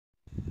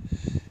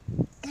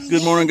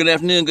Good morning, good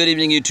afternoon, good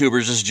evening,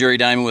 YouTubers. This is Jerry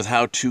Diamond with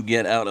How to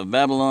Get Out of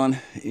Babylon,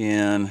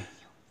 and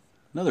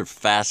another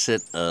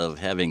facet of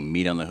having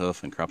meat on the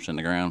hoof and crops in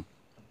the ground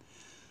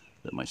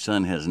that my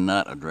son has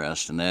not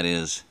addressed, and that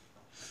is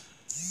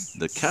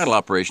the cattle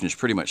operation is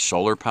pretty much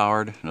solar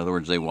powered. In other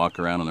words, they walk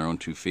around on their own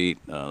 2 feet.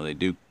 They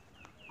do,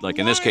 like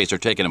in this case, they're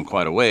taking them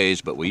quite a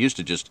ways, but we used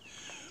to just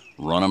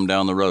run them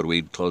down the road.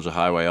 We'd close the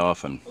highway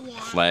off and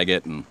flag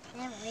it and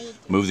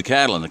move the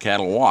cattle, and the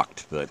cattle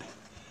walked. But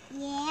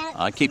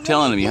I keep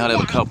telling them you ought to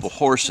have a couple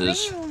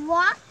horses.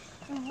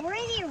 Where are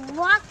you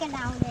walking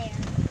out there?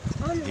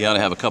 You ought to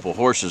have a couple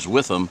horses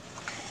with them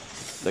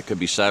that could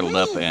be saddled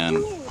up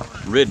and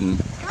ridden.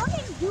 How do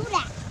you do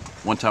that?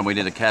 One time we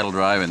did a cattle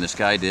drive, and this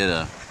guy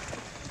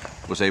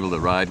was able to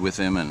ride with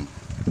him, and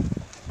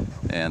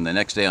the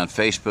next day on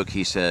Facebook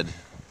he said,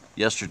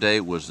 "Yesterday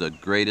was the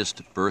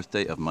greatest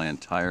birthday of my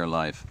entire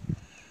life.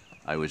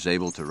 I was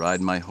able to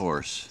ride my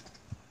horse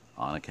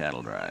on a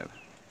cattle drive."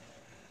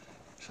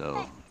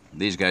 So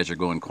these guys are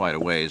going quite a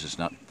ways.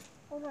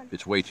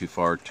 It's way too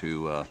far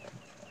to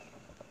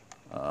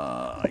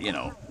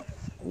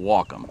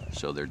walk them.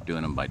 So they're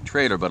doing them by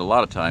trailer, but a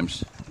lot of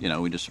times,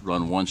 we just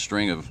run one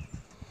string of,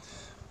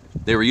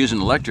 they were using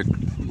electric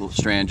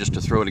strand just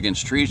to throw it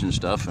against trees and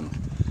stuff and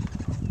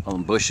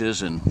on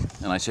bushes, and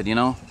I said,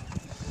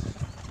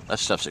 that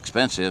stuff's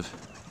expensive.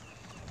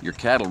 Your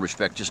cattle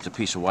respect just a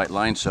piece of white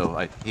line.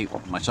 So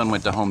my son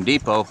went to Home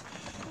Depot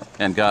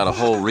and got a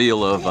whole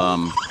reel of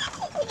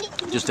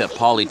just that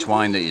poly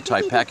twine that you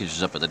tie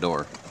packages up at the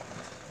door.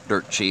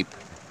 Dirt cheap.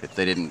 If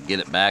they didn't get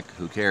it back,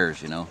 who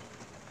cares,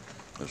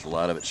 There's a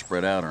lot of it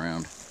spread out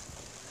around.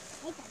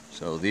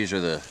 So these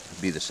are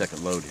be the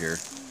second load here.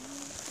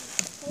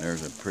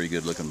 There's a pretty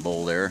good looking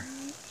bull there.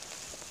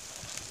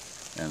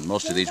 And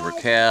most of these were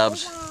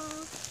calves.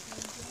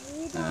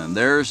 And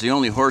there's the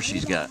only horse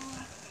he's got.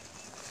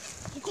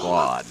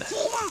 Quad.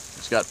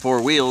 It's got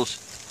 4 wheels,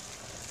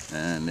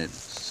 and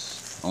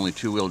it's only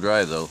 2-wheel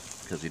drive though,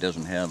 because he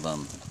doesn't have the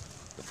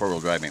 4-wheel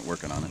drive ain't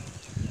working on it.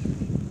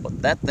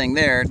 But that thing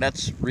there,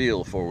 that's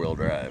real 4-wheel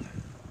drive.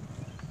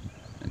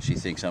 And she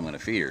thinks I'm going to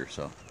feed her,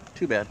 so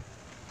too bad.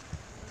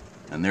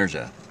 And there's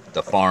the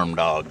farm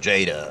dog,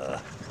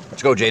 Jada.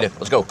 Let's go, Jada.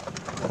 Let's go.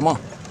 Come on.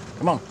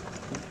 Come on.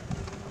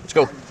 Let's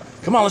go.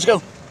 Come on, let's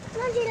go.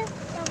 Come on, Jada.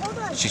 Now, hold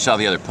on. She saw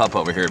the other pup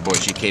over here. Boy,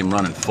 she came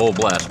running full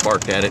blast,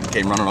 barked at it, and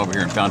came running over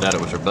here and found out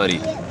it was her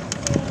buddy.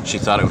 She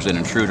thought it was an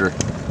intruder.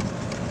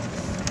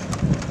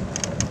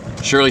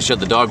 Shirley said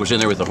the dog was in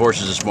there with the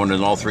horses this morning,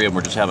 and all 3 of them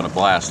were just having a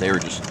blast.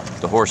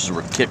 The horses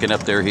were kicking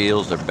up their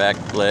heels, their back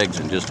legs,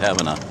 and just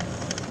having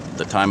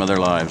the time of their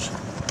lives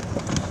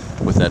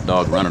with that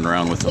dog running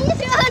around with them.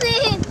 He's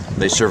running!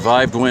 They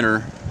survived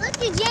winter. Look at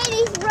Jade,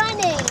 he's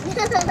running!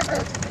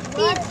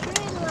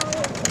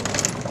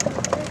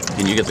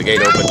 Can you get the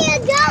gate open?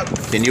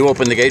 Can you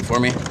open the gate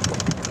for me?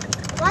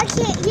 Why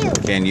can't you?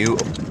 Can you?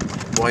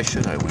 Why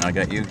should I when I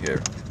got you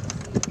here?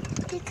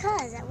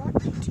 Because I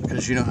want you to.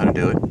 Because you know how to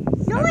do it.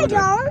 No, I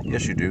don't.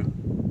 Yes, you do.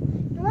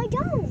 No, I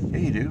don't. Yeah,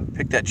 you do.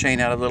 Pick that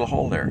chain out of the little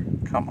hole there.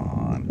 Come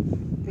on.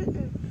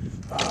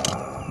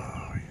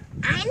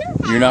 I know.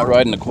 You're not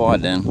riding the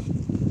quad then.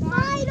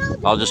 I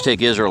don't. I'll just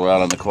take Israel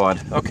out on the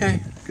quad.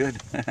 Okay,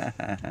 good.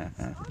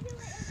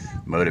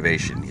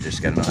 Motivation. You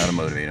just got to know how to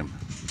motivate him.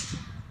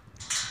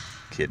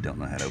 Kid don't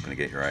know how to open a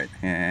gate right.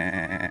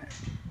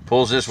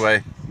 Pulls this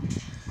way.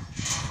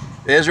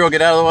 Israel,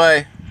 get out of the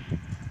way.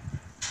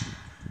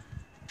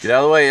 Get out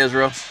of the way,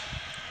 Israel.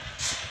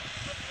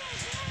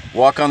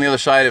 Walk on the other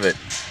side of it.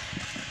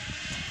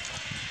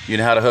 You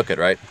know how to hook it,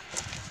 right?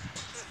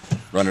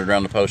 Run it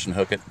around the post and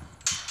hook it.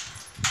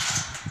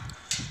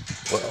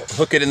 Well,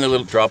 hook it in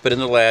the drop it in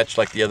the latch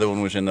like the other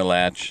one was in the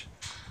latch.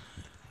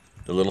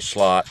 The little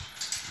slot.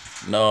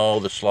 No,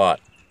 the slot.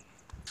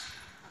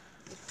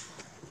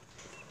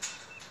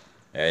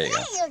 There you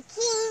go.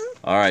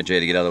 All right,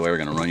 Jada, get out of the way. We're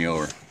going to run you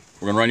over.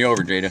 We're going to run you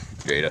over, Jada.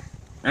 Jada.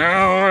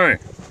 All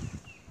right.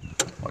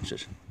 Watch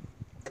this.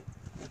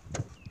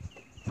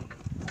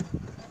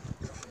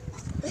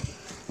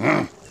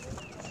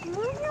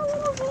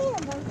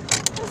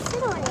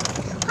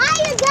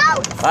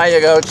 Hiya,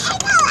 goats! Hiya, goats.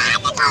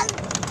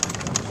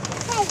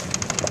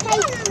 Hey,